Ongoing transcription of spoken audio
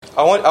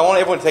want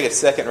everyone to take a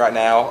second right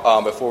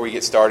now before we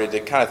get started to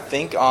kind of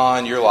think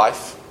on your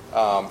life,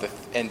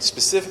 and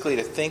specifically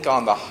to think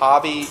on the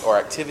hobby or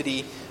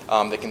activity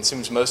that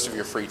consumes most of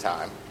your free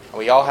time.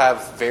 We all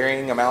have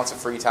varying amounts of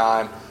free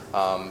time,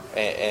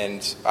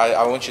 and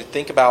I want you to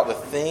think about the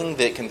thing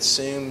that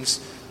consumes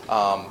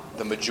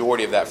the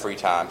majority of that free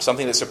time.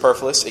 Something that's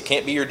superfluous. It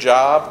can't be your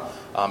job.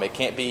 It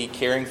can't be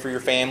caring for your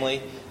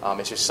family.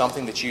 It's just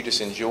something that you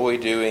just enjoy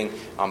doing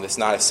that's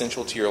not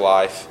essential to your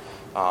life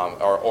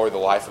or the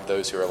life of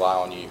those who rely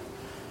on you.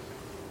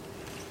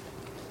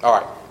 All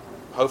right.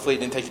 Hopefully it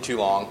didn't take you too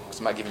long because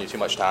I'm not giving you too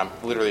much time.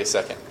 Literally a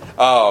second.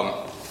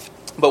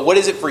 But what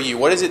is it for you?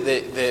 What is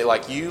it that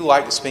like you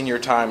like to spend your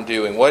time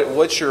doing?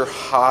 What's your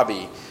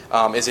hobby?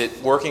 Is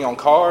it working on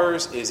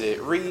cars? Is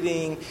it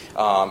reading?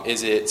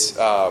 Is it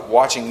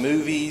watching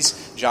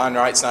movies? John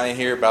Wright's not in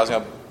here, but I was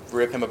going to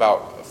rip him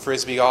about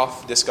frisbee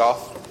golf, disc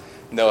golf.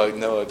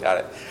 No, got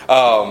it.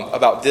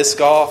 About disc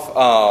golf.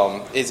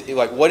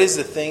 What is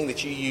the thing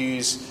that you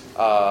use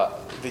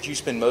that you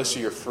spend most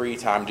of your free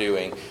time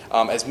doing?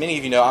 As many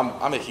of you know,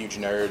 I'm a huge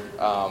nerd.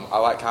 I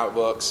like comic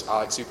books. I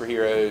like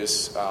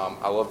superheroes.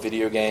 I love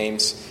video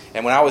games.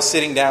 And when I was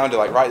sitting down to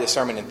write this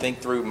sermon and think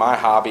through my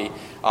hobby,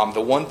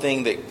 the one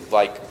thing that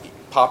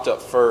popped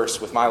up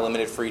first with my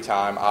limited free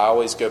time, I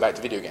always go back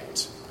to video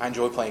games. I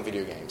enjoy playing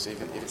video games.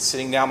 If it's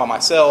sitting down by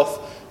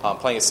myself,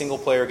 playing a single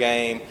player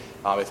game.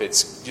 If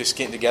it's just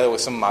getting together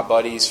with some of my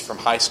buddies from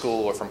high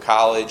school or from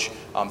college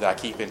that I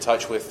keep in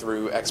touch with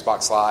through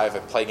Xbox Live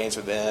and play games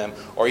with them,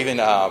 or even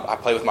I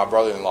play with my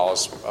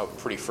brother-in-laws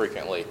pretty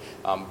frequently.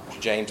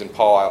 James and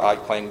Paul, I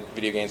like playing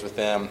video games with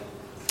them.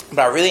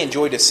 But I really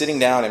enjoy just sitting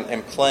down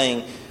and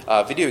playing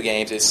video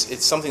games.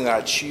 It's something that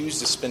I choose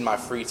to spend my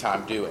free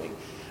time doing.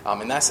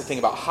 And that's the thing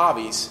about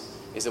hobbies,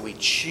 is that we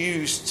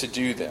choose to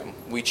do them.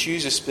 We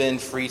choose to spend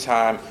free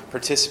time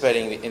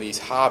participating in these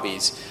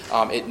hobbies.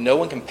 No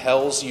one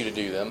compels you to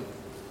do them.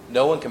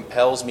 No one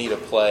compels me to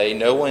play.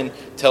 No one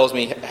tells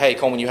me, hey,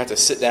 Coleman, you have to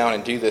sit down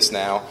and do this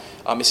now.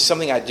 It's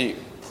something I do.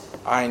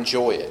 I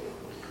enjoy it.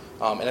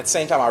 And at the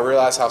same time, I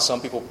realize how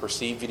some people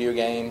perceive video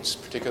games,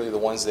 particularly the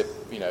ones that,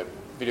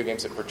 video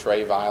games that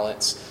portray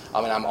violence.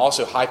 And I'm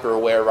also hyper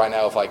aware right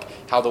now of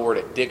how the word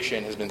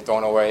addiction has been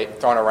thrown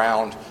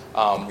around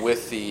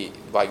with the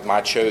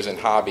my chosen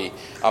hobby.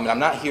 And I'm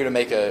not here to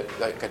make a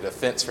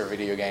defense for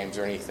video games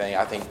or anything.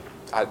 I think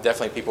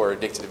definitely people are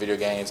addicted to video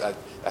games. I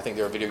think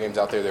there are video games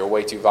out there that are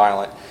way too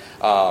violent.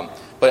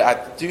 But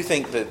I do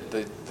think that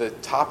the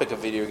topic of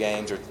video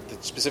games, or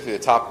specifically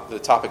the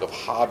topic of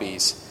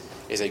hobbies,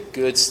 is a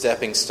good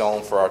stepping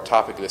stone for our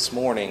topic this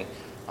morning,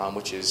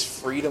 which is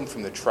freedom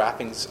from the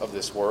trappings of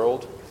this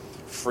world,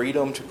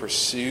 freedom to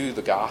pursue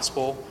the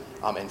gospel,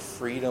 and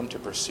freedom to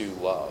pursue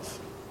love.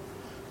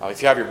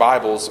 If you have your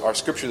Bibles, our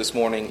scripture this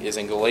morning is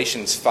in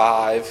Galatians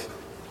 5,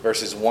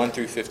 verses 1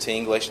 through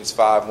 15. Galatians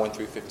 5, 1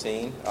 through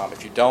 15.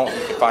 If you don't,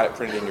 you can find it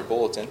printed in your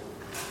bulletin.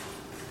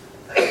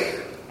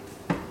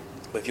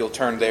 But if you'll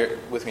turn there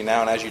with me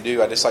now, and as you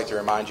do, I'd just like to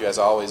remind you, as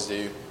I always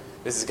do,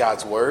 this is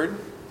God's Word.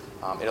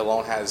 It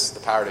alone has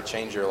the power to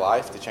change your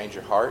life, to change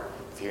your heart.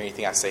 If you hear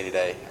anything I say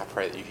today, I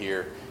pray that you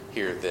hear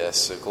this.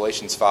 So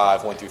Galatians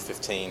 5, 1 through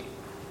 15.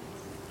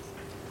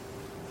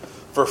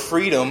 For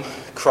freedom,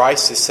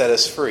 Christ has set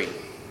us free.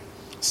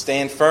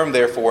 Stand firm,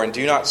 therefore, and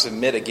do not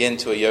submit again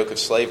to a yoke of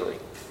slavery.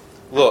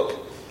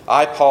 Look,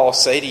 I, Paul,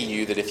 say to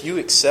you that if you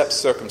accept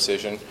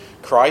circumcision,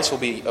 Christ will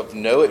be of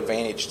no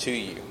advantage to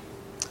you.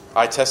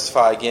 I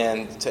testify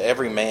again to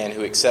every man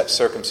who accepts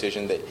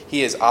circumcision that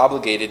he is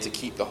obligated to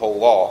keep the whole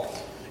law.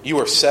 You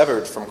are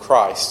severed from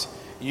Christ,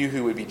 you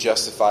who would be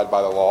justified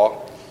by the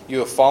law. You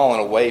have fallen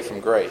away from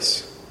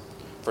grace.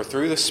 For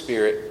through the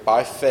Spirit,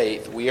 by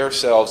faith, we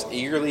ourselves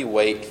eagerly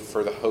wait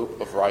for the hope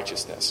of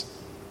righteousness.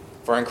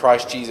 For in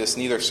Christ Jesus,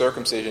 neither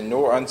circumcision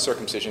nor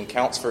uncircumcision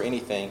counts for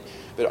anything,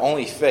 but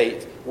only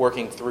faith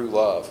working through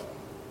love.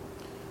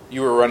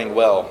 You are running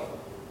well.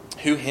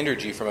 Who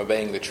hindered you from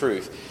obeying the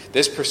truth?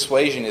 This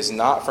persuasion is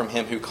not from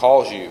him who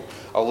calls you.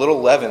 A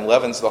little leaven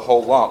leavens the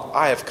whole lump.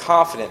 I have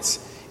confidence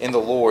in the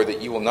Lord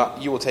that you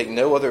will take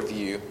no other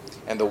view,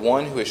 and the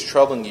one who is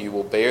troubling you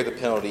will bear the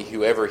penalty,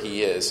 whoever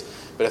he is.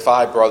 But if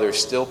I, brothers,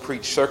 still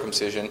preach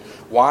circumcision,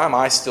 why am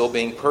I still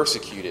being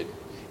persecuted?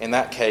 In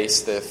that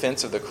case, the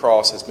offense of the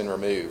cross has been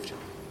removed.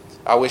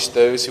 I wish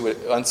those who would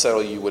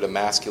unsettle you would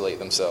emasculate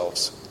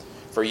themselves.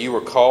 For you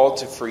were called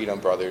to freedom,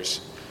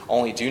 brothers.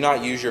 Only do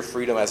not use your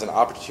freedom as an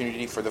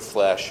opportunity for the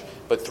flesh,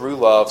 but through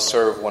love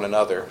serve one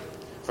another.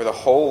 For the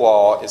whole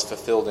law is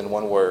fulfilled in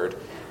one word: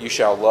 you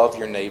shall love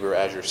your neighbor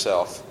as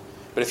yourself.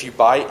 But if you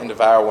bite and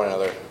devour one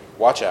another,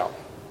 watch out.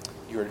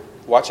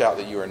 Watch out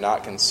that you are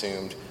not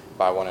consumed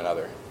by one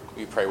another.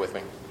 Will you pray with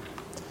me?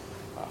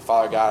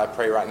 Father God, I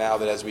pray right now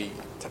that as we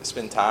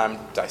spend time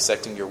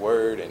dissecting your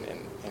word and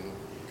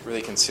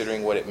really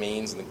considering what it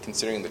means and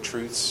considering the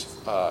truths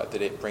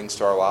that it brings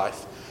to our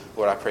life,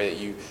 Lord, I pray that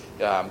you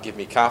give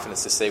me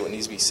confidence to say what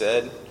needs to be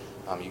said.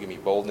 You give me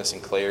boldness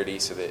and clarity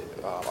so that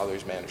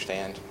others may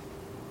understand.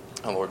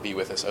 And Lord, be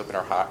with us. Open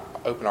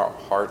our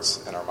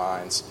hearts and our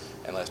minds,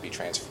 and let us be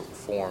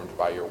transformed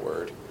by your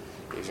word.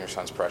 In your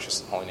Son's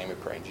precious and holy name we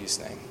pray. In Jesus'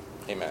 name,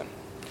 amen.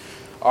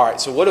 All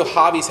right, so what do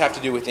hobbies have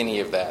to do with any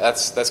of that?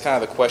 That's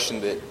kind of the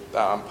question that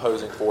I'm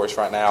posing for us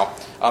right now.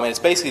 And it's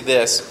basically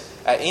this.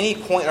 At any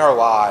point in our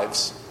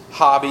lives,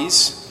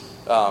 hobbies,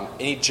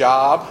 any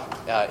job,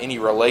 any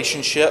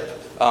relationship,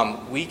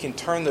 we can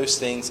turn those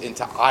things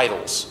into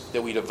idols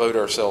that we devote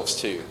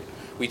ourselves to.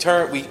 We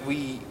turn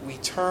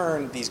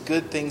these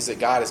good things that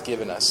God has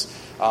given us,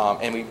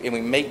 and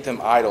we make them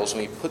idols,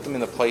 and we put them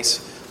in the place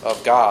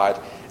of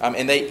God,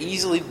 and they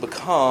easily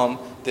become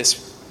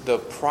the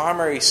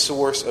primary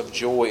source of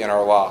joy in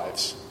our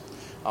lives.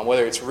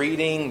 Whether it's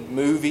reading,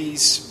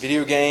 movies,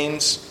 video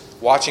games,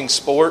 watching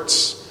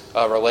sports,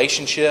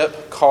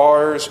 relationship,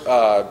 cars,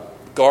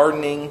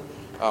 gardening,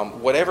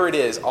 whatever it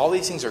is, all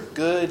these things are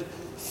good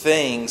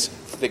things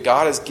that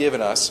God has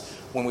given us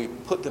when we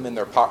put them in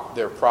their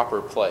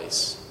proper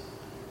place.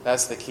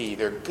 That's the key.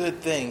 They're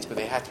good things, but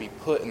they have to be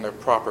put in their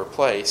proper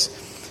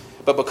place.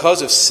 But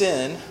because of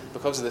sin,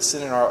 because of the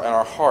sin in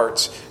our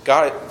hearts,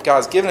 God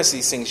has given us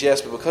these things,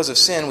 yes, but because of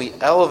sin, we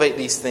elevate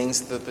these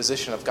things to the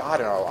position of God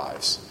in our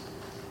lives.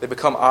 They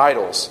become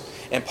idols.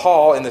 And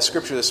Paul, in the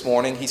scripture this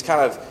morning, he's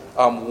kind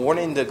of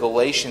warning the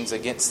Galatians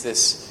against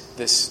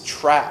this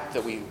trap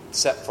that we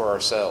set for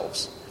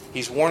ourselves.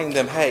 He's warning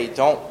them, hey,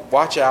 don't,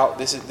 watch out.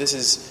 This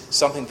is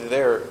something that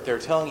they're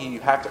telling you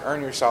have to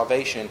earn your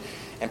salvation.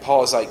 And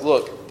Paul is like,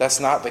 look, that's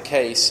not the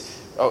case.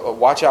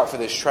 Watch out for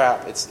this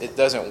trap. It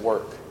doesn't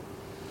work.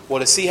 Well,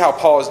 to see how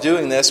Paul is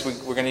doing this, we're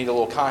going to need a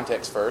little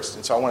context first.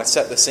 And so I want to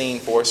set the scene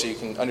for us so you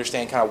can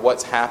understand kind of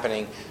what's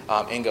happening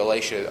in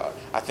Galatia.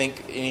 I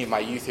think any of my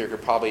youth here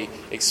could probably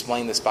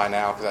explain this by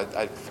now,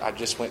 because I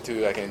just went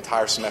through like an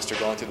entire semester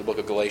going through the book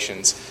of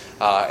Galatians.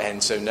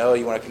 And so Noah,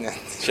 you want to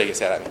shake his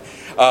head at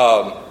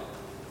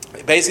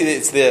me. Basically,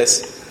 it's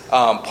this.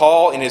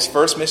 Paul, in his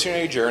first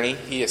missionary journey,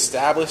 he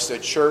established a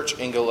church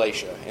in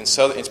Galatia,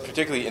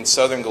 particularly in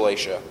southern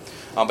Galatia.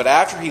 But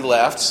after he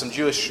left, some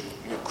Jewish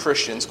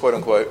Christians,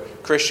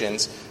 quote-unquote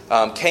Christians,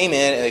 came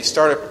in and they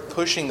started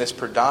pushing this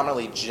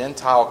predominantly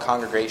Gentile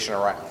congregation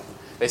around.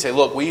 They say,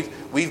 look,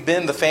 we've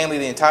been the family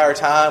the entire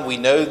time. We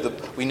know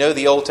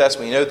the Old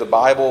Testament. We know the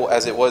Bible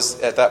as it was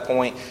at that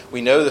point.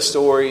 We know the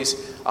stories.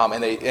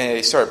 And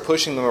they started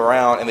pushing them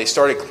around, and they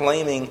started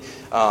claiming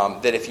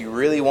that if you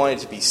really wanted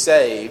to be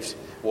saved,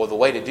 well, the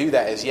way to do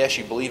that is, yes,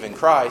 you believe in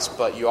Christ,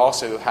 but you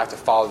also have to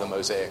follow the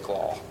Mosaic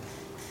law.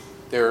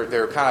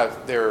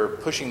 They're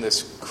pushing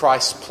this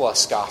Christ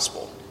plus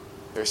gospel.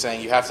 They're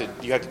saying you have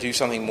to do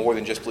something more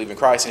than just believe in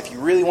Christ. And if you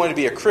really wanted to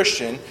be a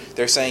Christian,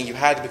 they're saying you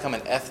had to become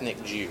an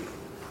ethnic Jew.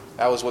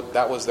 That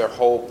was their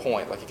whole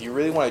point. Like, if you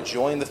really want to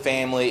join the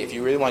family, if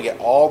you really want to get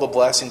all the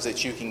blessings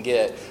that you can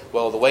get,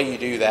 well, the way you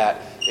do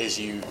that is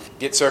you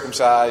get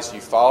circumcised,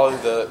 you follow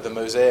the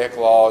Mosaic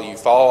law, you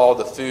follow all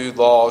the food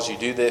laws, you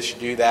do this, you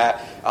do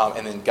that,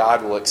 and then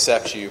God will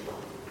accept you.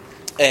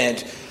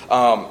 And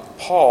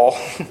Paul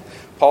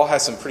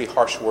has some pretty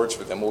harsh words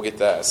for them. We'll get to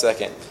that in a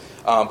second.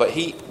 But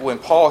when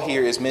Paul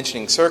here is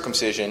mentioning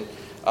circumcision,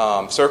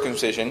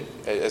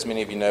 as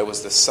many of you know,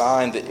 was the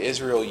sign that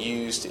Israel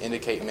used to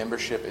indicate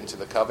membership into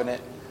the covenant.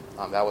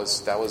 That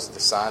was the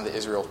sign that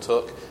Israel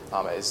took.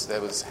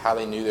 That was how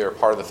they knew they were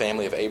part of the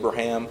family of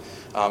Abraham.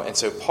 And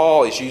so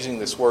Paul is using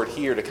this word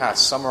here to kind of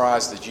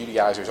summarize the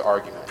Judaizers'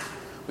 argument.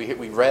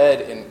 We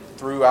read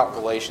throughout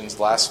Galatians,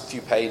 the last few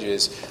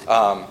pages,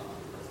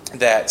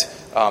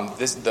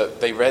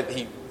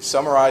 he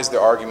summarized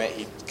their argument.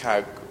 He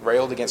kind of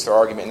railed against their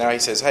argument. Now he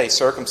says, hey,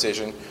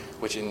 circumcision,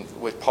 which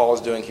what Paul is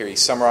doing here,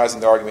 he's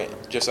summarizing the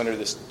argument just under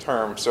this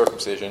term,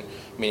 circumcision,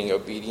 meaning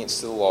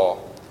obedience to the law.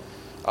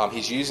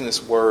 He's using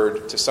this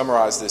word to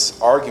summarize this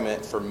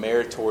argument for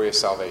meritorious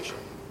salvation.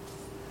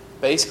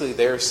 Basically,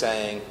 they're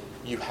saying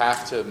you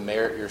have to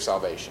merit your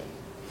salvation.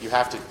 You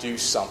have to do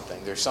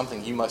something. There's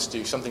something you must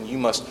do, something you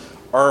must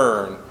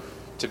earn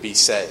to be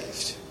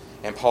saved.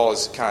 And Paul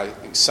is kind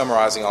of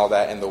summarizing all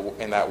that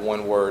in that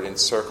one word, in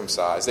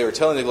circumcised. They were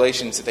telling the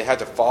Galatians that they had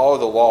to follow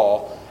the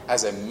law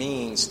as a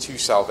means to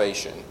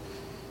salvation.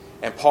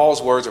 And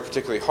Paul's words are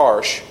particularly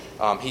harsh.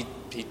 He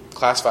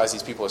classifies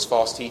these people as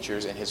false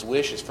teachers, and his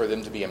wish is for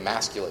them to be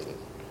emasculated,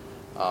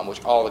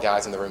 which all the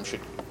guys in the room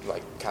should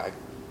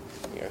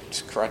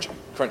just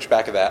crunch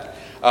back at that.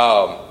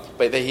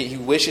 But he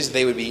wishes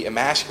they would be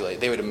emasculated.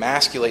 They would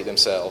emasculate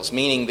themselves,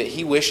 meaning that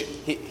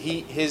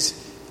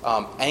his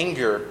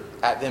anger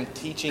at them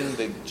teaching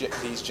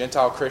these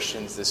Gentile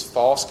Christians this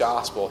false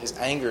gospel, his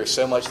anger is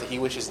so much that he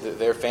wishes that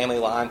their family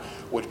line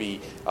would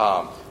be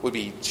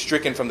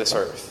stricken from this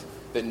earth,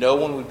 that no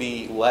one would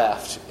be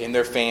left in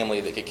their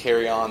family that could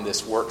carry on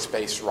this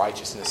works-based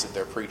righteousness that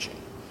they're preaching.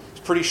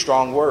 It's pretty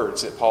strong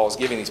words that Paul is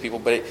giving these people,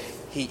 but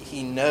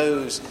he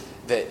knows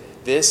that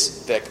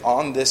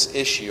on this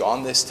issue,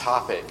 on this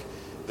topic,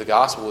 the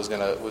gospel was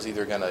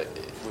either going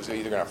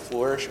to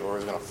flourish or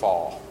was going to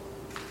fall.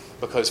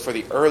 Because for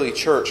the early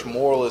church,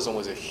 moralism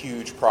was a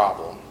huge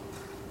problem.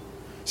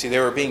 See, they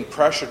were being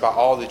pressured by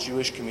all the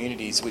Jewish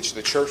communities which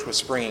the church was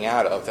springing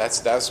out of.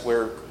 That's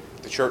where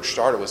the church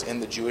started was in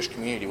the Jewish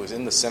community, was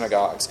in the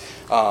synagogues.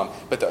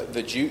 But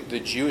the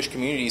Jewish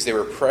communities, they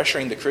were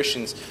pressuring the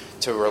Christians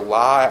to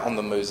rely on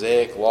the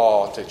Mosaic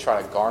law to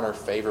try to garner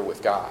favor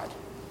with God.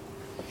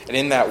 And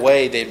in that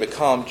way, they'd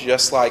become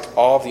just like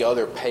all the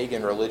other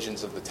pagan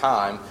religions of the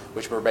time,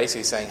 which were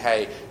basically saying,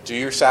 hey, do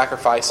your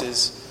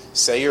sacrifices,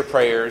 say your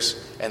prayers,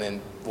 and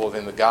then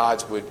the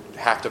gods would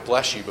have to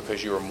bless you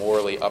because you were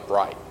morally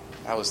upright.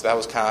 That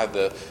was kind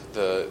of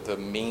the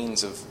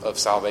means of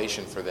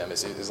salvation for them.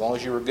 As long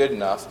as you were good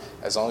enough,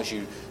 as long as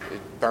you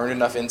burned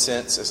enough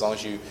incense, as long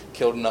as you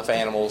killed enough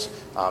animals,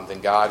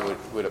 then God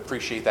would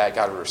appreciate that,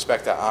 God would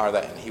respect that, honor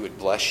that, and He would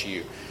bless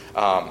you.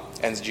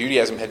 And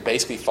Judaism had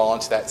basically fallen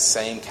to that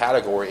same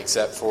category,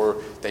 except for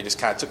they just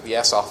kind of took the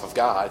S off of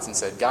God's and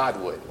said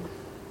God would.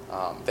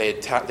 They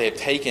had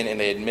taken and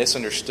they had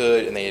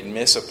misunderstood and they had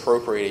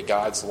misappropriated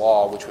God's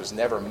law, which was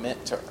never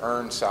meant to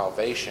earn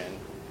salvation.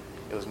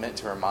 It was meant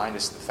to remind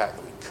us of the fact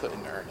that we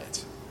couldn't earn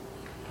it.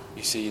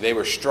 You see, they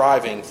were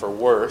striving for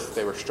worth.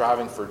 They were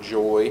striving for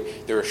joy.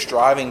 They were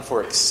striving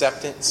for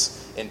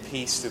acceptance and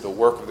peace through the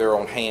work of their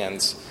own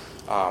hands.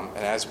 And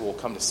as we'll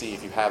come to see,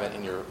 if you haven't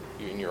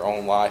in your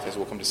own life, as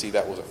we'll come to see,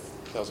 that was a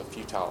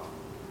futile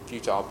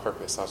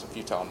purpose. That was a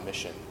futile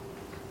mission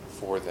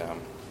for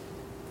them.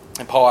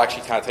 And Paul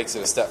actually kind of takes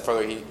it a step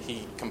further.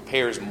 He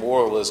compares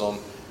moralism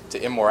to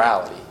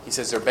immorality. He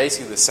says they're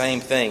basically the same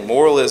thing.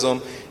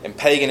 Moralism and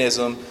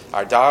paganism,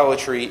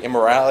 idolatry,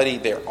 immorality,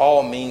 they're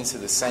all means to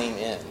the same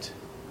end.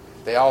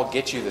 They all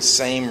get you the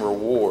same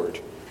reward.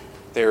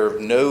 They're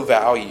of no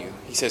value.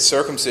 He says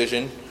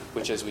circumcision,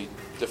 which as we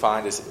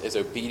defined as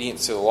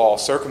obedience to the law,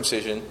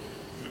 circumcision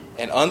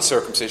and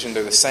uncircumcision,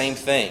 they're the same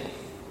thing.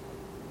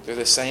 They're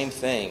the same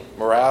thing.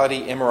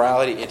 Morality,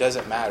 immorality, it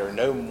doesn't matter.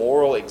 No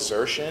moral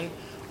exertion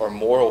or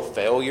moral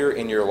failure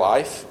in your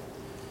life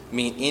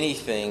mean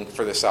anything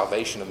for the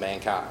salvation of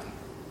mankind.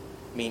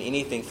 Mean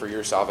anything for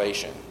your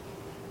salvation.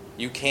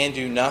 You can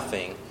do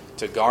nothing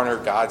to garner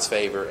God's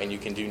favor, and you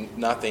can do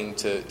nothing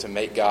to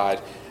make God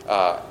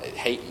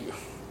hate you.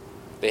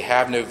 They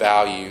have no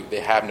value. They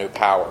have no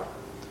power.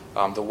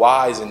 The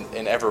wise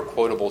and ever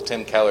quotable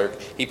Tim Keller,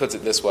 he puts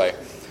it this way: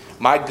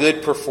 my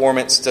good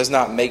performance does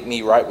not make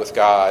me right with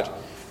God,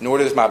 nor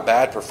does my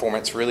bad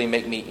performance really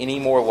make me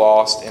any more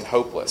lost and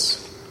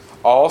hopeless.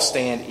 All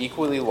stand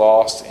equally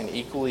lost and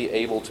equally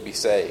able to be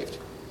saved.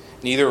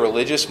 Neither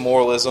religious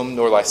moralism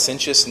nor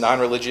licentious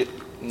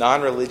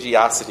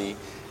non-religiosity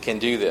can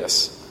do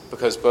this,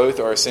 because both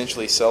are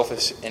essentially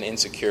selfish and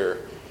insecure.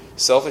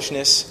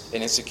 Selfishness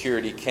and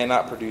insecurity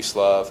cannot produce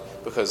love,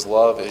 because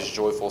love is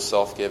joyful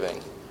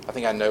self-giving. I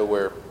think I know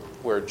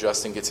where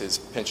Justin gets his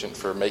penchant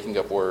for making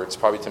up words,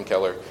 probably Tim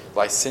Keller.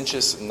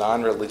 Licentious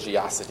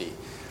non-religiosity.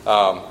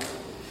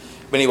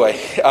 But anyway,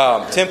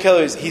 Tim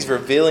Keller, he's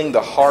revealing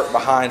the heart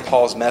behind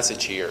Paul's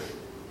message here.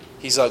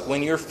 He's like,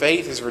 when your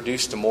faith is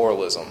reduced to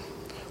moralism,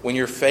 when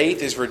your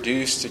faith is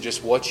reduced to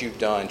just what you've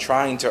done,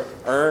 trying to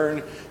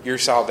earn your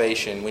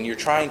salvation, when you're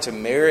trying to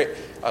merit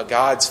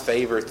God's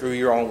favor through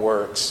your own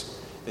works,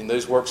 then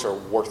those works are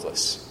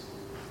worthless.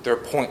 They're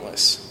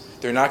pointless.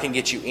 They're not going to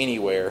get you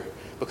anywhere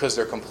because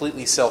they're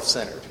completely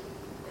self-centered.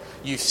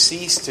 You've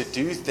ceased to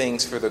do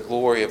things for the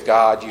glory of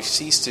God. You've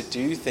ceased to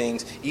do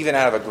things even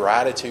out of a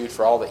gratitude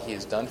for all that He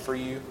has done for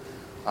you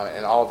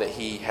and all that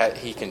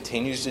He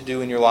continues to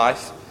do in your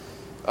life.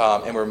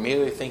 And we're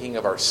merely thinking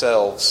of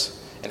ourselves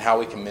and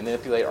how we can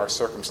manipulate our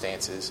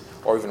circumstances,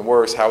 or even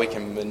worse, how we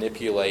can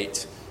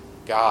manipulate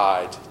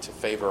God to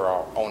favor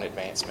our own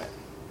advancement.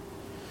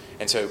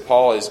 And so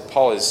Paul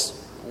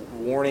is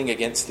warning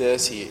against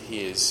this.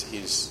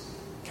 He's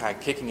kind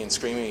of kicking and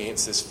screaming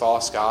against this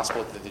false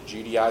gospel that the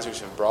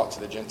Judaizers have brought to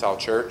the Gentile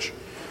church.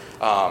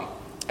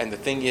 And the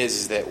thing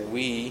is that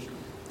we,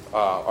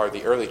 or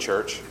the early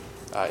church,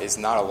 is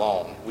not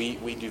alone.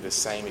 We do the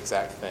same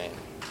exact thing.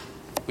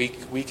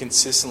 We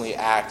consistently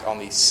act on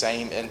these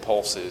same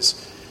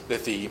impulses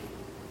that the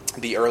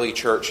early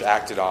church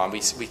acted on.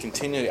 We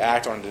continue to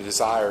act on the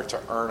desire to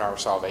earn our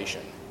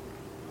salvation.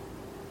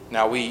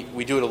 Now, we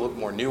do it a little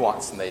more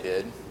nuanced than they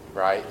did,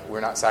 right?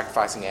 We're not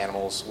sacrificing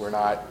animals. We're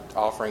not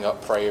offering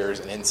up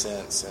prayers and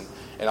incense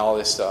and all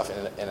this stuff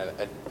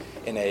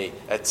in an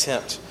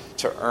attempt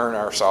to earn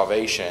our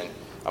salvation.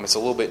 It's a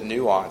little bit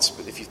nuanced,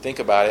 but if you think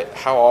about it,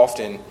 how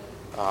often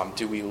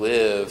do we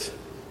live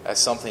as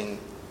something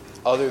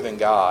other than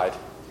God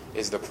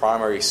is the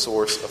primary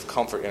source of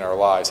comfort in our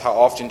lives? How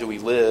often do we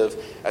live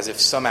as if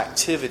some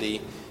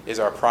activity is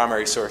our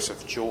primary source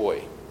of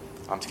joy?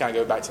 To kind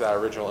of go back to that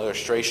original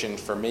illustration,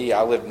 for me,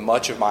 I lived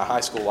much of my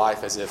high school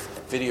life as if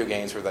video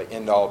games were the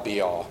end-all,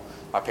 be-all.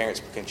 My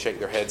parents can shake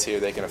their heads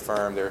here. They can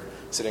affirm. They're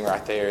sitting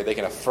right there. They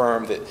can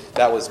affirm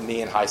that was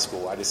me in high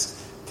school. I just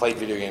played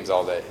video games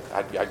all day.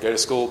 I'd go to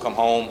school, come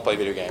home, play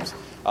video games.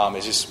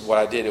 It's just what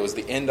I did. It was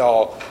the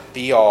end-all,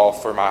 be-all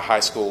for my high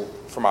school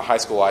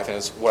life, and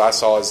it's what I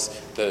saw as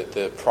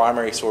the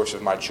primary source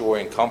of my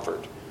joy and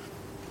comfort.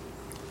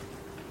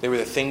 They were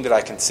the thing that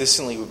I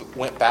consistently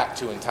went back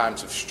to in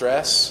times of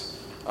stress,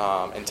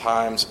 in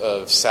times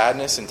of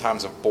sadness, in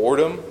times of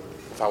boredom.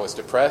 if I was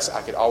depressed,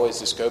 I could always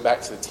just go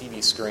back to the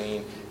TV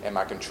screen and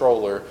my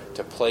controller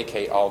to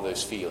placate all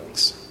those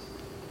feelings.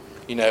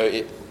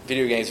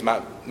 Video games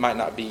might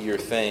not be your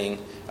thing,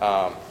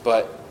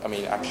 but I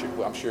mean,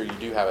 I'm sure you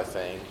do have a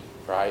thing,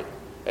 right?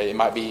 It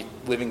might be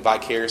living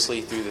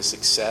vicariously through the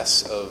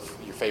success of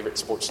your favorite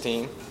sports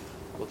team.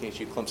 Looking at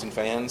you, Clemson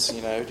fans,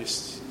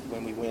 just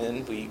when we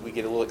win, we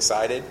get a little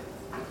excited.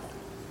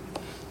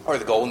 Or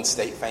the Golden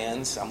State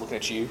fans, I'm looking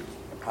at you.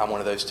 I'm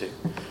one of those too.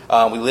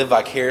 We live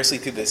vicariously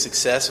through the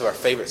success of our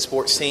favorite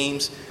sports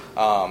teams.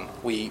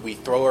 We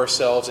throw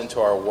ourselves into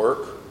our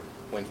work.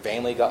 When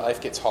family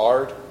life gets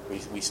hard,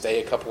 we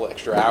stay a couple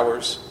extra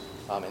hours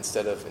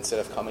instead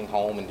of coming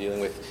home and dealing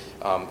with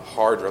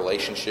hard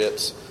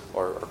relationships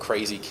or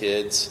crazy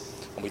kids.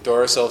 And we throw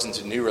ourselves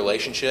into new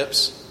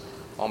relationships.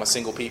 All my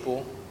single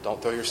people, don't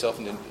throw yourself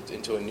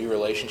into a new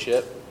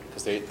relationship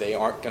because they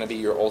aren't going to be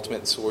your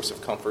ultimate source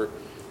of comfort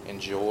and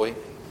joy.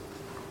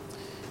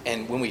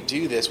 And when we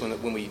do this,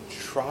 when we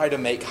try to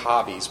make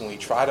hobbies, when we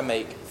try to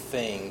make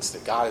things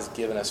that God has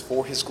given us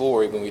for His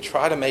glory, when we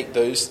try to make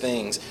those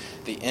things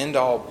the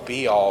end-all,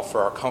 be-all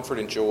for our comfort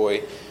and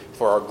joy,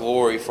 for our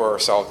glory, for our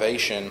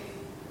salvation,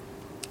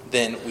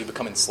 then we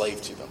become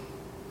enslaved to them.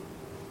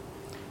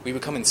 We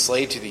become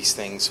enslaved to these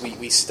things.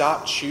 We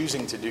stop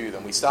choosing to do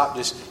them. We stop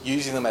just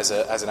using them as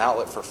an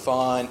outlet for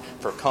fun,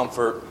 for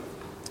comfort,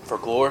 for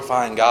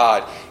glorifying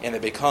God, and they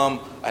become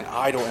an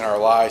idol in our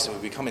lives, and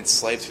we become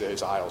enslaved to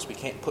those idols. We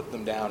can't put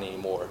them down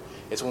anymore.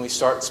 It's when we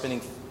start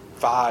spending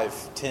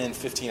 5, 10,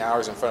 15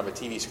 hours in front of a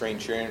TV screen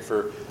cheering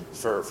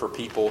for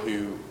people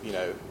who,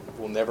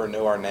 will never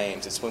know our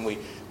names. It's when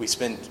we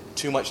spend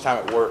too much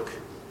time at work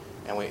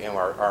and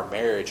our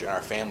marriage and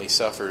our family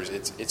suffers.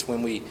 It's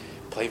when we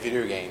play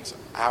video games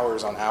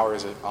hours on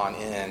hours on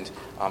end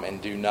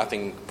and do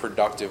nothing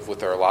productive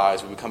with our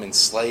lives. We become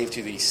enslaved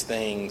to these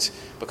things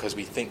because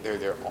we think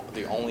they're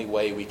the only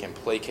way we can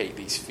placate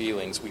these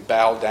feelings. We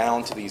bow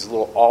down to these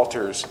little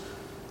altars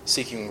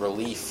seeking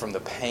relief from the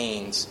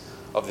pains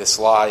of this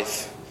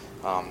life.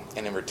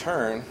 And in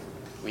return,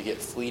 we get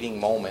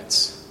fleeting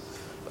moments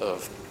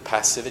of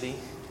passivity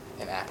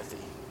and apathy.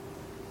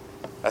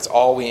 That's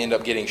all we end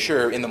up getting.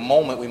 Sure, in the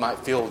moment we might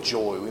feel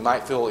joy. We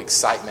might feel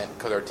excitement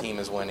because our team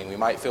is winning. We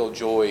might feel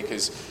joy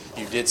because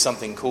you did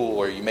something cool,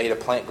 or you made a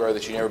plant grow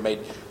that you never made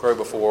grow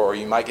before, or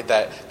you might get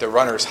the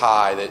runner's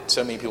high that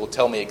so many people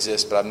tell me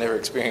exists but I've never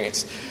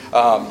experienced.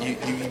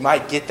 You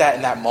might get that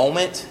in that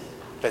moment,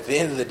 but at the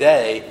end of the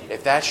day,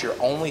 if that's your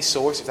only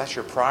source, if that's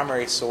your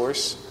primary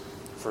source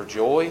for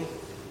joy,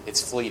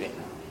 it's fleeting.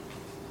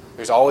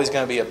 There's always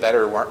going to be a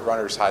better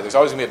runner's high. There's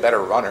always going to be a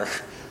better runner.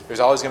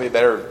 There's always going to be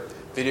a better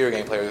video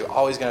game player. There's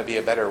always going to be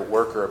a better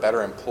worker, a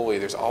better employee.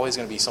 There's always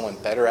going to be someone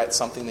better at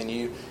something than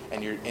you.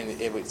 And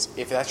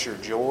if that's your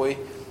joy,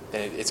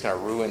 then it's going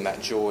to ruin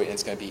that joy, and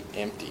it's going to be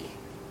empty.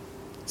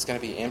 It's going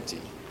to be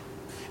empty.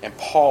 And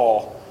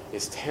Paul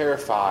is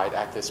terrified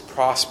at this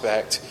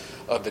prospect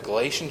of the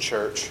Galatian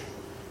church,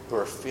 who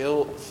are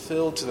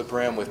filled to the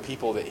brim with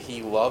people that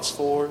he loves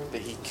for,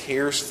 that he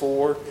cares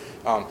for,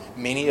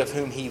 many of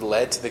whom he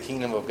led to the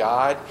kingdom of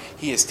God.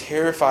 He is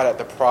terrified at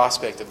the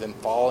prospect of them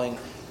falling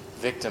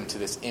victim to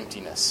this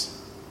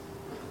emptiness,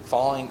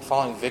 falling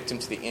victim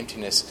to the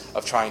emptiness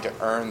of trying to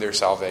earn their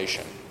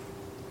salvation,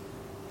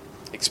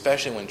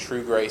 especially when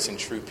true grace and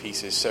true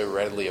peace is so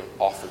readily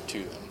offered to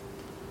them.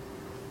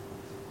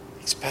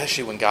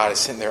 Especially when God is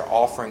sitting there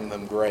offering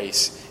them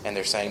grace and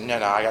they're saying, no,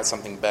 I got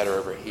something better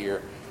over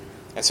here.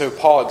 And so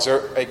Paul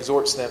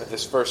exhorts them at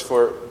this verse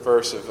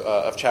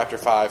of chapter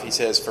 5. He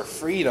says, for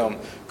freedom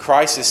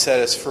Christ has set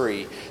us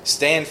free.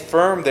 Stand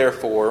firm,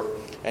 therefore,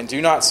 and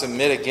do not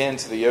submit again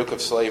to the yoke of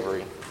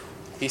slavery.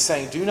 He's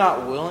saying, do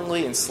not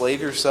willingly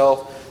enslave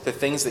yourself to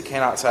things that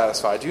cannot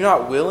satisfy. Do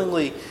not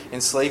willingly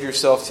enslave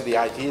yourself to the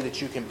idea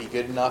that you can be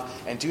good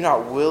enough. And do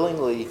not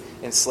willingly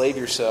enslave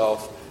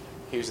yourself,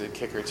 here's the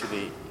kicker, to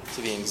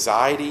the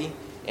anxiety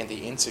and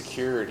the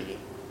insecurity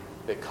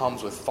that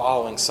comes with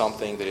following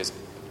something that is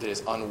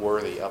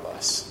unworthy of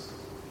us.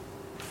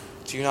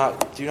 Do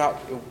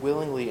not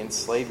willingly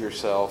enslave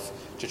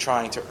yourself to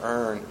trying to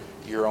earn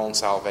your own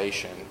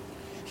salvation.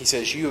 He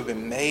says, you have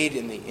been made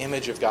in the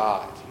image of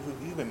God.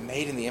 You've been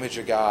made in the image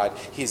of God.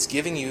 He has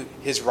given you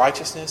His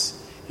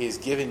righteousness. He has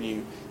given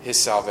you His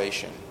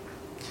salvation.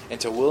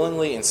 And to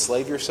willingly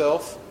enslave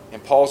yourself, in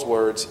Paul's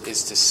words,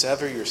 is to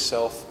sever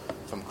yourself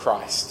from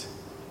Christ.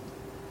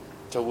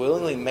 To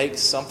willingly make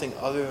something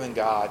other than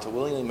God, to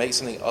willingly make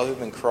something other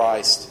than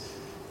Christ,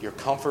 your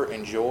comfort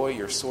and joy,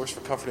 your source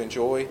for comfort and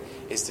joy,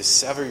 is to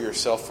sever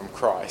yourself from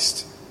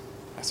Christ.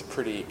 That's a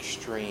pretty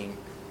extreme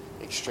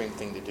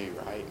thing to do,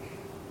 right?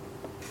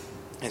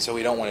 And so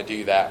we don't want to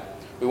do that.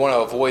 We want to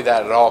avoid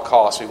that at all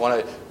costs. We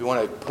want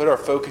to put our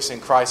focus in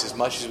Christ as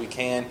much as we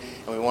can,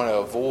 and we want to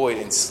avoid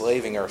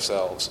enslaving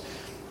ourselves.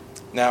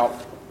 Now,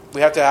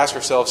 we have to ask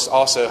ourselves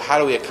also, how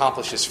do we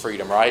accomplish this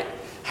freedom, right?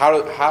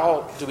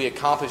 How do we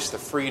accomplish the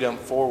freedom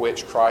for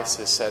which Christ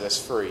has set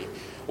us free?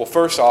 Well,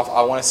 first off,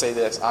 I want to say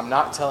this. I'm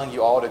not telling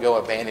you all to go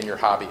abandon your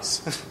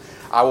hobbies.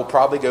 I will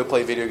probably go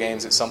play video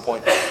games at some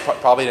point,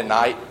 probably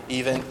tonight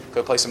even,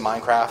 go play some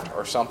Minecraft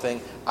or something.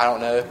 I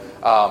don't know.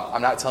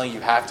 I'm not telling you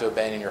have to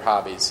abandon your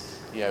hobbies.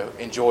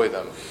 Enjoy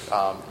them.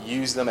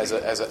 Use them as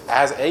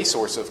a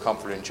source of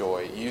comfort and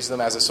joy. Use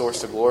them as a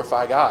source to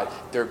glorify God.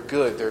 They're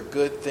good. They're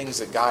good things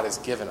that God has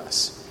given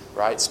us,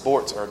 right?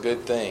 Sports are a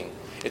good thing.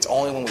 It's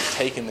only when we've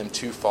taken them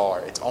too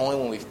far. It's only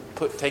when we've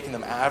taken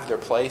them out of their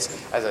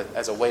place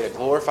as a way to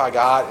glorify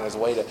God and as a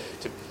way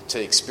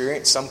to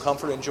experience some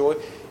comfort and joy.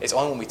 It's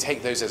only when we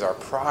take those as our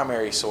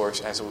primary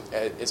source.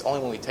 It's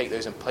only when we take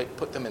those and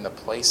put them in the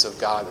place of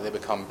God that they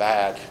become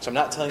bad. So I'm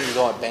not telling you to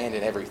go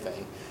abandon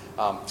everything.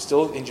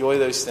 Still enjoy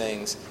those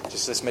things.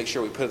 Just let's make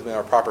sure we put them in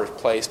our proper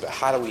place. But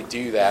how do we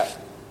do that?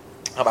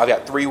 I've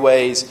got 3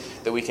 ways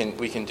that we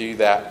can do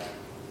that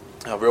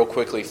real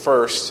quickly.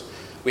 First,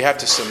 we have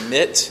to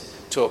submit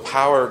to a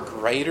power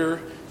greater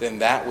than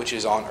that which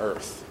is on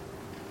earth.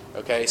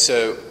 Okay,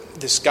 so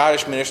the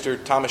Scottish minister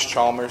Thomas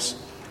Chalmers,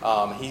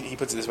 he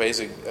puts it this way. He's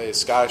a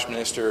Scottish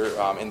minister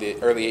in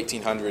the early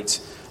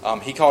 1800s.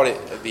 He called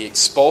it the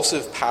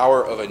expulsive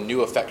power of a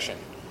new affection.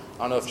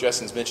 I don't know if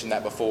Justin's mentioned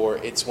that before.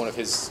 It's one of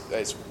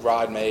it's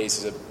Rod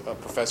Mays, is a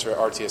professor at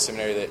RTS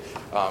Seminary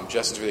that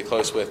Justin's really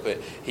close with,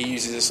 but he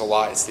uses this a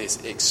lot. It's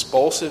this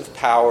expulsive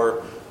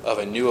power of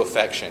a new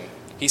affection.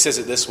 He says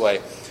it this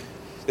way.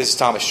 This is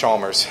Thomas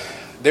Chalmers.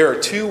 There are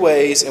 2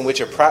 ways in which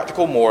a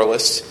practical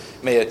moralist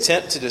may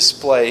attempt to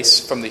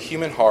displace from the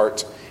human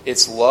heart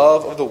its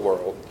love of the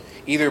world,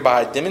 either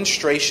by a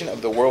demonstration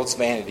of the world's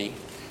vanity,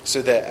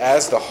 so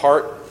that the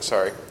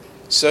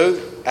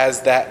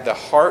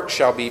heart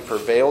shall be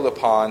prevailed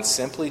upon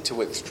simply to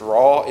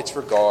withdraw its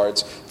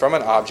regards from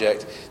an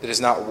object that is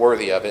not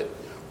worthy of it,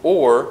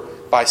 or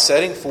by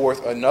setting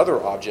forth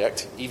another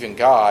object, even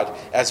God,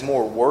 as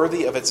more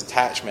worthy of its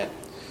attachment,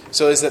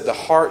 so as that the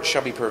heart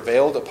shall be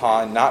prevailed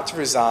upon not to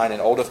resign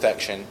an old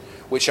affection,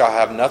 which shall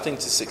have nothing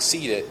to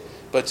succeed it,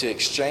 but to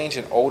exchange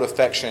an old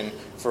affection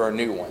for a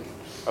new one.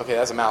 Okay,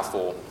 that's a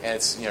mouthful, and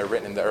it's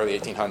written in the early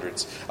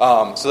 1800s.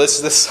 So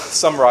let's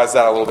summarize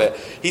that a little bit.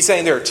 He's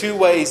saying there are 2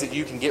 ways that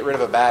you can get rid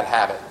of a bad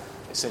habit,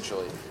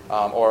 essentially,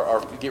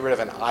 or get rid of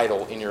an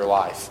idol in your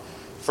life.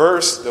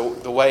 First, the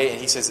way, and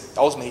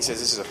ultimately he says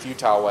this is a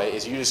futile way,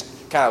 is you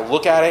just kind of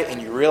look at it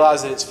and you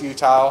realize that it's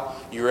futile.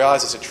 You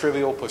realize it's a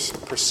trivial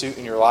pursuit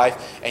in your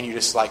life, and you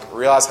just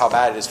realize how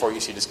bad it is for you,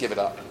 so you just give it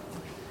up.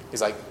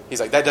 He's like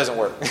that doesn't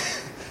work.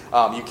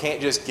 You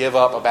can't just give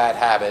up a bad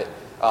habit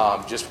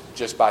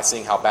just by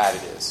seeing how bad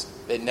it is.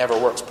 It never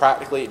works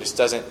practically. It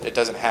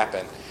doesn't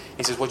happen.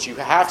 He says what you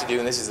have to do,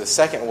 and this is the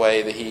second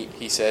way that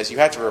he says, you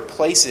have to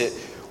replace it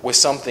with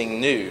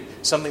something new,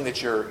 something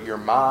that your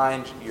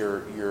mind,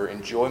 your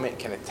enjoyment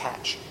can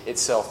attach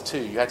itself to.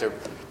 You have to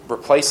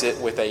replace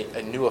it with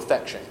a new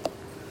affection,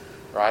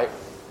 right?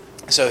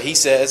 So he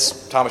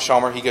says, Thomas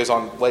Chalmers, he goes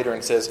on later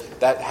and says,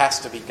 that has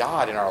to be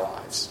God in our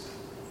lives.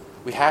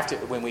 We have to,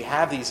 when we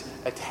have these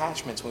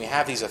attachments, when we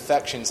have these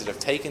affections that have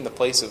taken the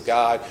place of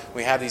God, when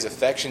we have these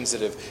affections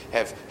that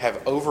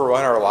have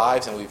overrun our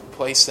lives, and we've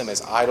placed them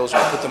as idols, we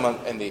put them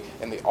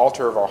in the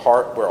altar of our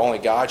heart where only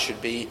God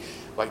should be.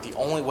 The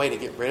only way to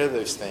get rid of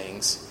those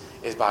things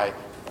is by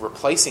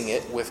replacing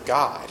it with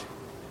God.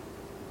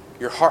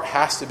 Your heart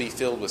has to be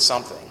filled with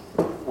something.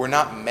 We're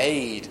not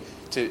made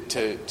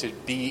to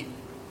be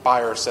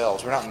by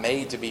ourselves. We're not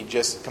made to be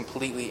just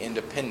completely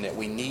independent.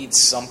 We need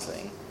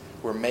something.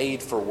 We're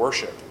made for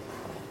worship.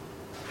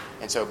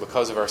 And so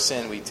because of our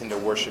sin, we tend to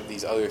worship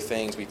these other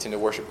things. We tend to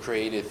worship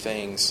created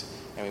things,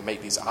 and we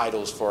make these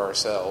idols for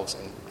ourselves.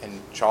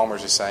 And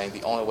Chalmers is saying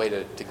the only way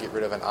to get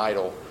rid of an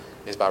idol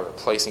is by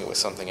replacing it with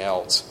something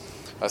else.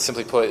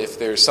 Simply put, if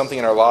there's something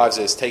in our lives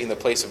that is taking the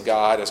place of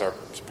God as our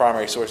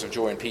primary source of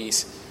joy and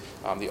peace,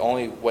 the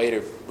only way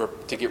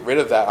to get rid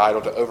of that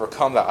idol, to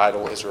overcome that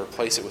idol, is to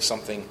replace it with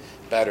something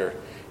better.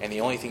 And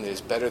the only thing that is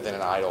better than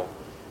an idol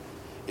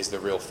is the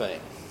real thing.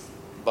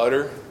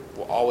 Butter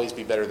will always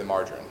be better than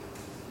margarine.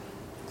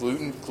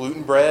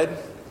 Gluten bread,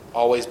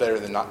 always better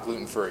than not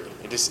gluten-free.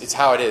 It's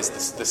how it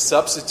is. The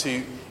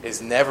substitute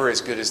is never as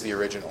good as the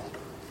original.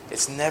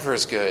 It's never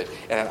as good.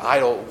 And an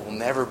idol will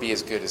never be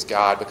as good as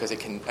God, because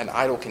an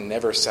idol can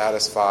never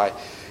satisfy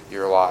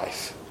your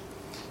life.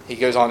 He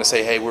goes on to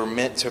say, hey, we're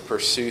meant to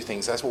pursue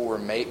things. That's what we're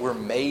made. We're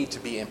made to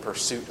be in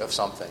pursuit of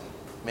something.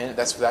 Man,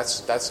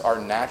 that's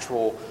our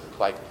natural,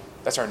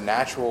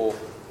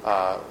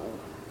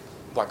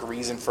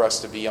 reason for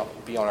us to be on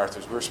earth.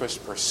 Is we're supposed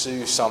to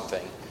pursue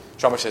something.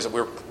 Chalmers says that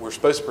we're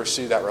supposed to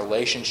pursue that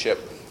relationship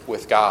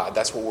with God.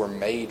 That's what we're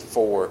made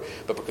for.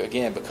 But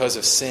again, because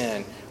of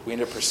sin, we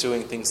end up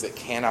pursuing things that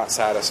cannot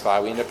satisfy.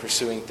 We end up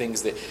pursuing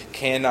things that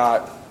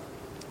cannot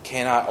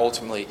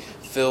ultimately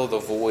fill the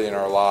void in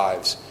our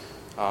lives.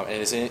 And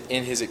it is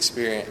in his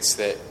experience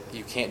that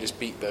you can't just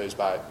beat those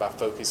by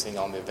focusing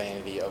on the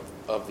vanity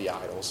of the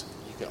idols.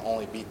 You can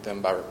only beat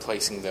them by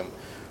replacing them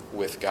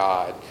with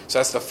God. So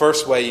that's the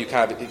first way you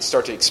kind of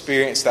start to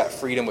experience that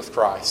freedom with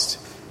Christ.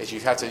 Is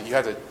you have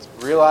to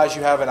realize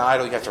you have an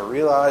idol. You have to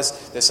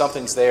realize that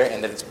something's there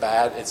and that it's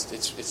bad.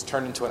 It's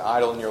turned into an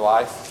idol in your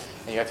life,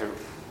 and you have to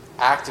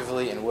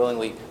actively and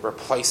willingly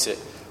replace it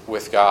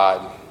with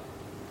God.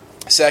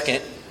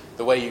 Second,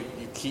 the way you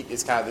keep,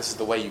 this is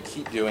the way you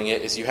keep doing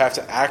it, is you have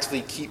to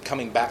actively keep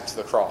coming back to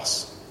the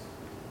cross.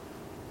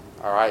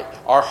 All right?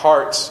 Our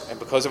hearts, and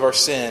because of our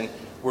sin,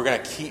 we're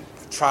going to keep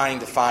trying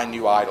to find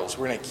new idols.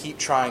 We're going to keep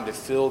trying to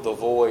fill the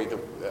void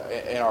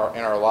in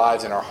our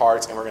lives, in our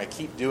hearts, and we're going to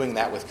keep doing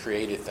that with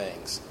created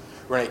things.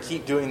 We're going to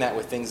keep doing that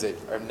with things that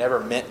are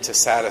never meant to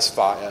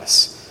satisfy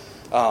us.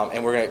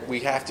 And we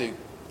have to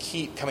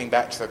keep coming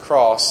back to the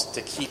cross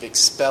to keep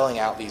expelling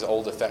out these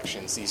old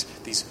affections,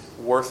 these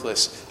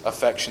worthless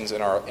affections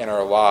in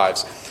our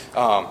lives.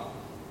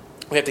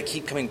 We have to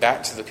keep coming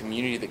back to the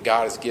community that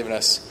God has given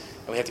us,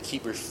 and we have to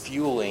keep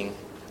refueling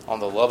on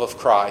the love of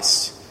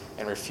Christ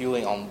and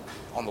refueling on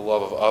the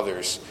love of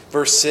others.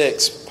 Verse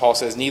 6, Paul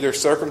says, "Neither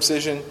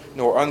circumcision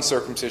nor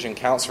uncircumcision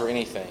counts for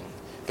anything,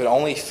 but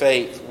only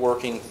faith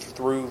working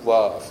through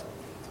love."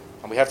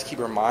 And we have to keep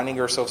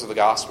reminding ourselves of the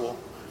gospel.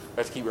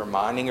 We have to keep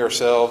reminding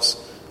ourselves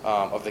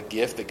of the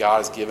gift that God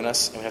has given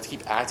us, and we have to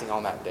keep acting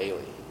on that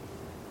daily.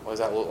 What does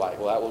that look like?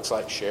 Well, that looks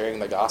like sharing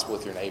the gospel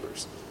with your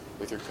neighbors,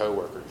 with your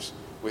coworkers,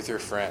 with your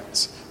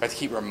friends. We have to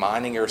keep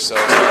reminding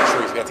ourselves of the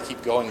truth. We have to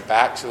keep going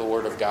back to the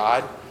Word of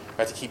God.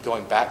 We have to keep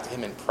going back to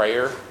Him in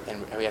prayer,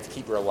 and we have to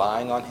keep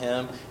relying on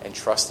Him and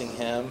trusting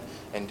Him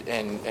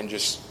and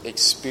just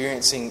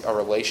experiencing a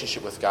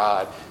relationship with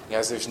God.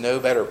 Guys, there's no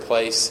better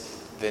place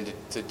than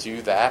to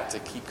do that, to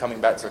keep coming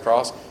back to the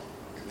cross,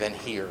 than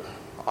here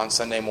on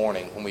Sunday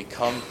morning when we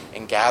come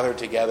and gather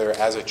together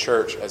as a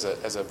church, as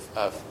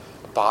a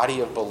body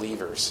of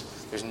believers.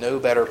 There's no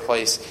better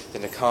place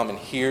than to come and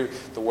hear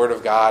the Word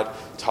of God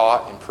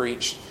taught and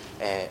preached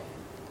and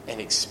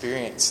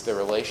experience the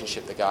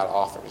relationship that God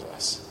offers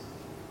us.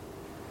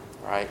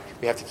 Right?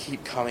 We have to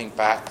keep coming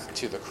back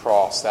to the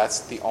cross.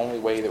 That's the only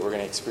way that we're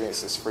going to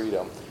experience this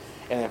freedom.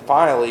 And then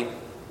finally,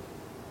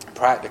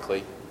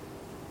 practically,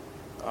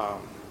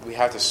 we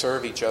have to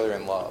serve each other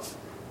in love.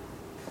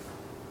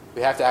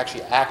 We have to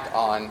actually act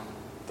on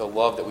the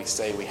love that we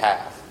say we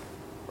have.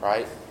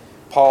 Right?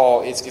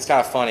 Paul, it's kind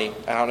of funny.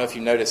 I don't know if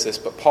you noticed this,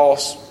 but Paul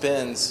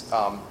spends,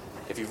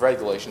 if you've read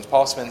Galatians,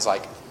 Paul spends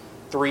like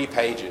 3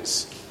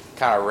 pages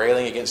kind of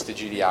railing against the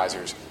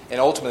Judaizers and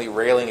ultimately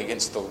railing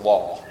against the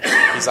law.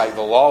 He's like,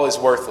 the law is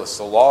worthless.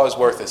 The law is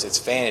worthless. It's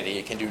vanity.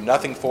 It can do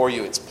nothing for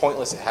you. It's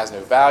pointless. It has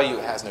no value.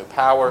 It has no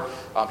power.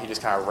 He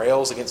just kind of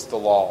rails against the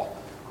law.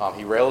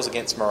 He rails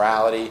against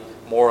morality,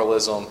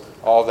 moralism,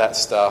 all that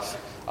stuff.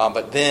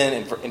 But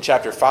then in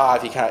chapter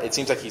 5, it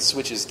seems like he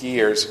switches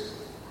gears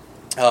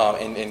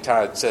and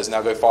kind of says,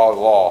 now go follow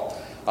the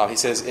law. He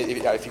says,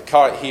 if you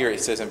caught it here,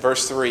 it says in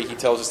verse 3, he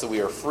tells us that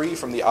we are free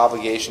from the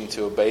obligation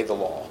to obey the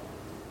law.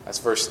 That's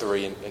verse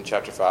 3 in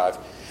chapter 5.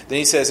 Then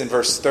he says in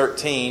verse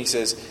 13, he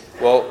says,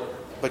 well,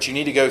 but you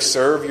need to go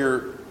serve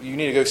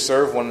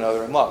one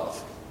another in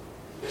love.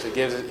 So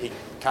he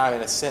kind of,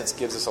 in a sense,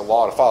 gives us a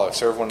law to follow.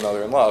 Serve one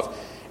another in love.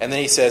 And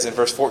then he says in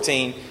verse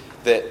 14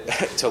 that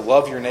to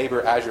love your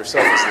neighbor as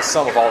yourself is the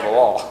sum of all the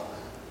law.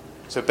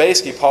 So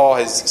basically, Paul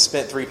has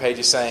spent 3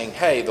 pages saying,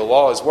 hey, the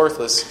law is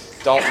worthless.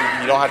 You don't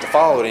have to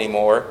follow it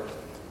anymore.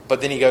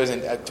 But then he goes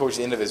in towards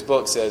the end of his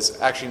book, says,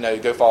 actually, no,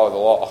 go follow the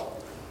law.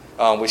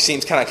 Which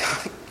seems kind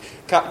of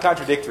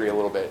contradictory a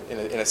little bit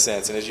in a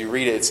sense. And as you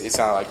read it, it's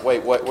kind of like,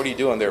 wait, what are you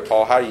doing there,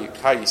 Paul? How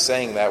are you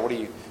saying that? What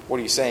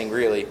are you saying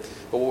really?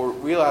 But what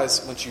we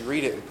realize once you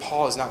read it,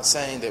 Paul is not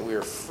saying that we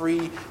are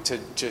free to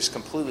just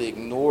completely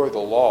ignore the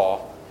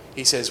law.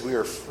 He says we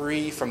are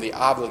free from the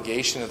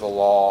obligation of the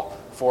law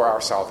for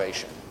our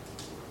salvation.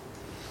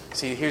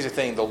 See, here's the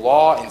thing. The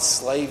law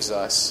enslaves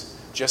us,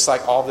 just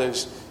like all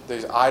those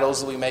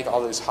idols that we make,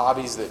 all those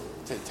hobbies that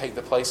take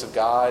the place of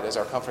God as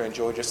our comfort and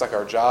joy, just like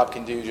our job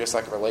can do, just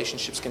like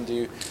relationships can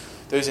do.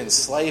 Those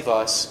enslave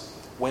us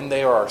when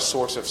they are our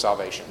source of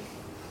salvation.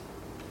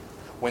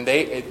 When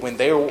they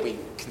are what we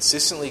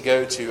consistently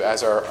go to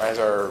as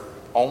our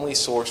only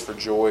source for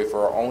joy,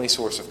 for our only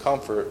source of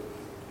comfort,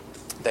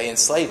 they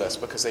enslave us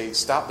because they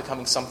stop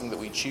becoming something that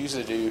we choose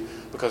to do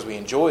because we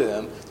enjoy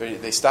them.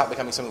 They stop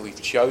becoming something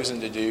we've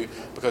chosen to do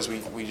because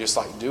we just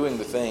like doing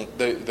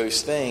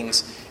those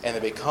things, and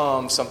they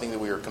become something that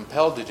we are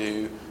compelled to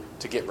do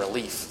to get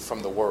relief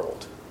from the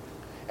world.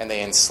 And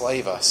they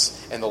enslave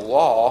us. And the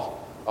law,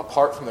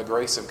 apart from the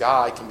grace of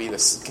God, can do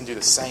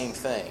the same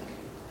thing.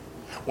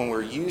 When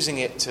we're using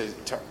it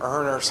to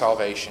earn our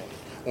salvation,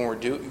 when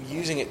we're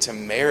using it to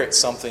merit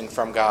something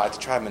from God, to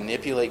try to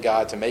manipulate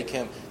God, to make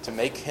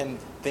him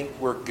think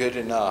we're good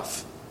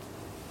enough,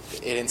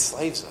 it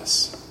enslaves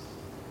us.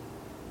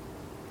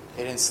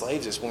 It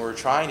enslaves us. When we're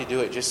trying to do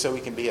it just so we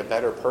can be a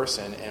better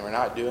person, and we're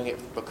not doing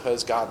it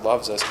because God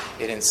loves us,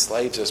 it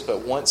enslaves us.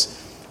 But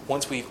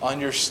once we've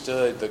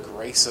understood the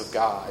grace of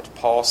God,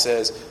 Paul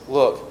says,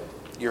 look,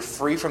 you're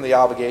free from the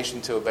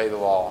obligation to obey the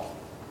law.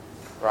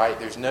 Right?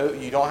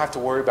 You don't have to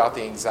worry about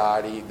the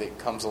anxiety that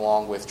comes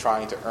along with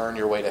trying to earn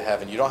your way to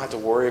heaven. You don't have to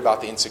worry about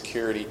the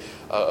insecurity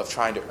of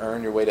trying to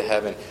earn your way to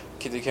heaven.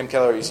 Kim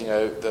Keller is,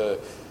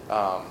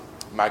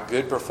 my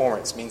good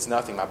performance means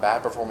nothing. My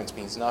bad performance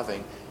means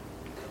nothing.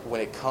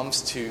 when it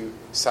comes to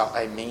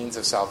a means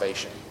of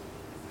salvation.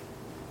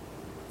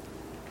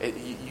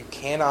 You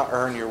cannot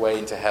earn your way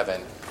into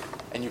heaven,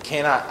 and you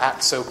cannot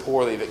act so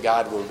poorly that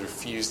God will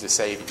refuse to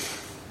save you.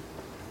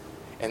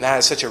 And that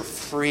is such a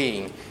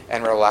freeing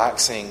and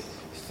relaxing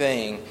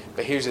thing.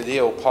 But here's the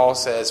deal. Paul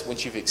says,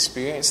 once you've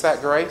experienced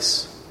that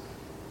grace,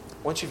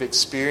 once you've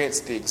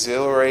experienced the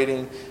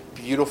exhilarating,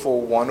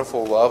 beautiful,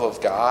 wonderful love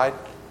of God,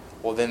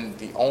 well, then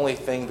the only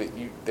thing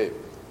that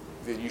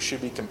you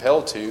should be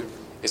compelled to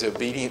is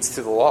obedience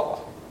to the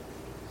law.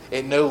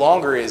 It no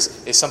longer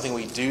is something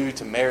we do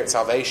to merit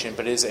salvation,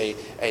 but is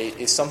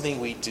something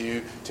we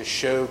do to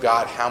show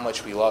God how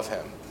much we love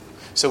Him.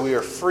 So we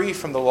are free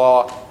from the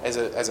law as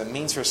a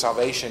means for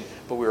salvation,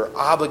 but we are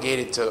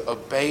obligated to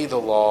obey the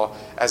law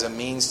as a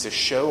means to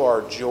show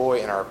our joy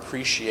and our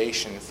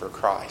appreciation for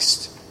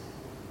Christ.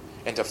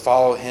 And to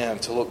follow Him,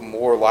 to look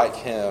more like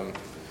Him.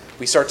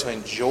 We start to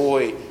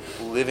enjoy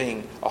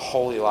living a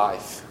holy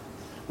life.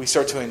 We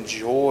start to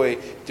enjoy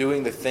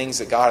doing the things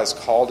that God has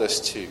called us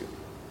to.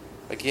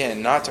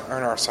 Again, not to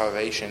earn our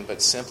salvation,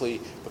 but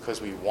simply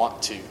because we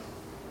want to.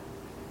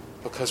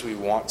 Because we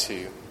want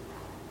to.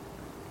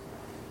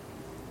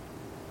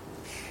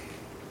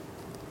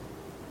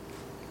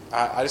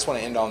 I just want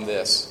to end on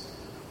this.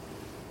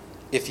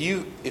 If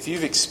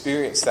you've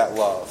experienced that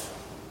love,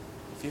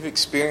 if you've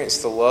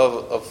experienced the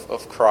love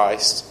of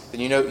Christ,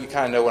 then you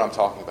kind of know what I'm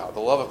talking about. The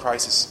love of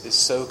Christ is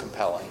so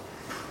compelling.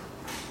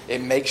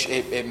 It makes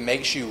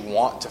you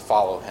want to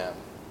follow Him.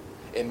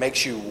 It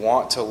makes you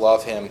want to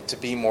love Him, to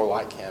be more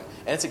like Him,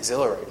 and it's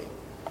exhilarating.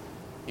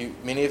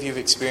 Many of you have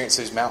experienced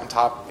those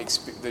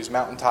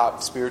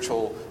mountaintop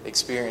spiritual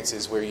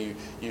experiences where you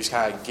just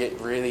kind of get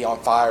really on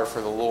fire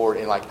for the Lord,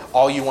 and like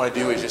all you want to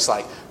do is just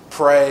like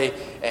pray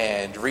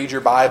and read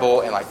your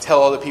Bible and like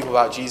tell other people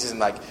about Jesus, and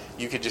like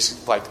you could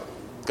just like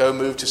go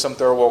move to some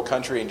third world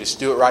country and just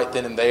do it right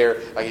then and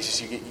there. Like it's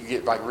just you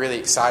get like really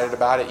excited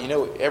about it. You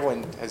know,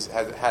 everyone has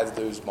had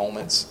those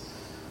moments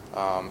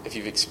if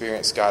you've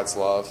experienced God's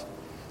love.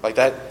 Like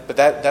that, but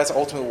that's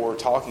ultimately what we're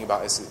talking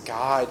about, is that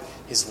God,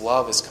 His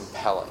love is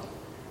compelling.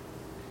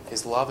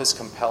 His love is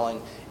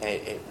compelling, and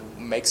it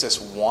makes us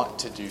want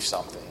to do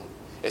something.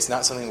 It's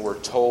not something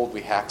we're told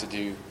we have to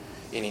do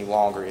any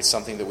longer. It's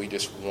something that we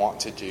just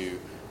want to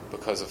do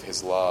because of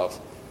His love.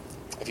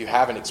 If you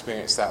haven't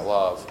experienced that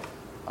love,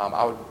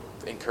 I would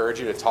encourage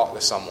you to talk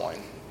to someone.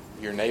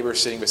 Your neighbor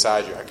sitting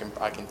beside you,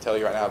 I can tell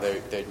you right now,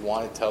 they'd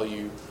want to tell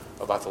you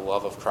about the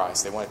love of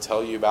Christ. They want to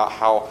tell you about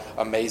how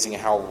amazing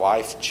and how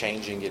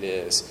life-changing it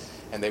is.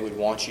 And they would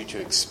want you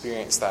to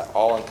experience that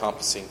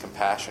all-encompassing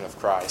compassion of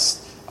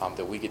Christ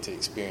that we get to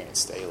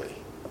experience daily.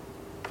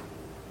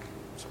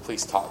 So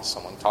please talk to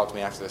someone. Talk to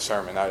me after the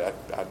sermon.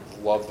 I'd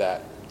love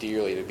that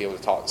dearly, to be able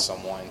to talk to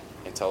someone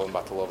and tell them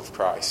about the love of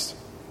Christ.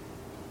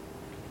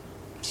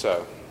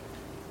 So,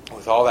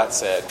 with all that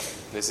said,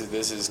 this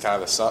is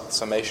kind of the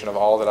summation of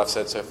all that I've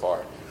said so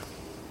far.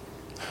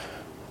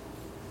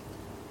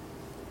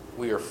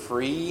 We are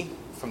free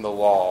from the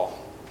law.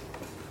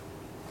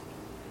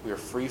 We are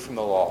free from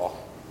the law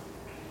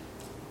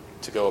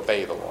to go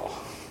obey the law.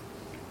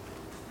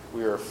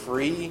 We are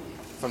free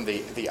from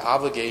the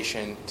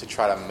obligation to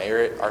try to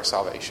merit our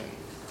salvation.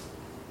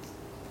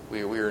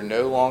 We are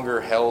no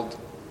longer held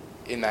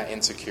in that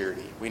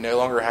insecurity. We no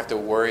longer have to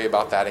worry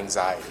about that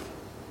anxiety.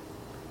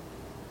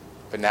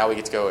 But now we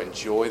get to go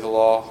enjoy the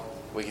law.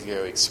 We get to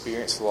go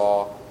experience the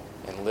law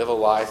and live a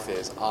life that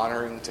is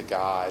honoring to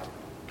God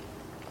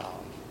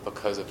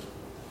because of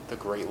the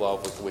great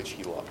love with which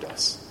He loved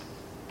us.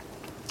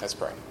 Let's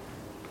pray.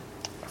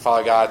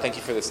 Father God, thank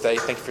you for this day.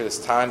 Thank you for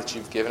this time that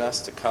you've given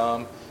us to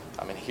come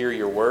and hear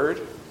your word.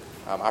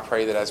 I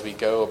pray that as we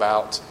go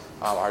about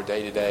our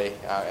day-to-day,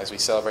 as we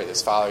celebrate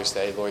this Father's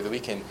Day, Lord, that we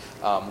can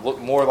look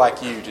more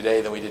like you today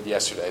than we did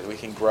yesterday, that we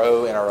can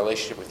grow in our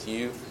relationship with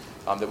you,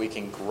 that we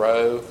can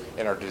grow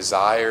in our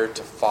desire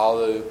to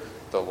follow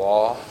the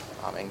law,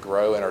 and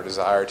grow in our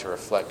desire to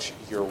reflect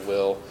your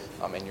will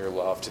and your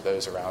love to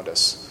those around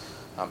us.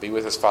 Be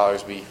with us, Father,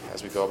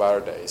 as we go about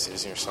our days. It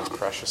is in your Son's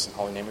precious and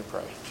holy name we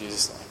pray. In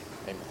Jesus' name.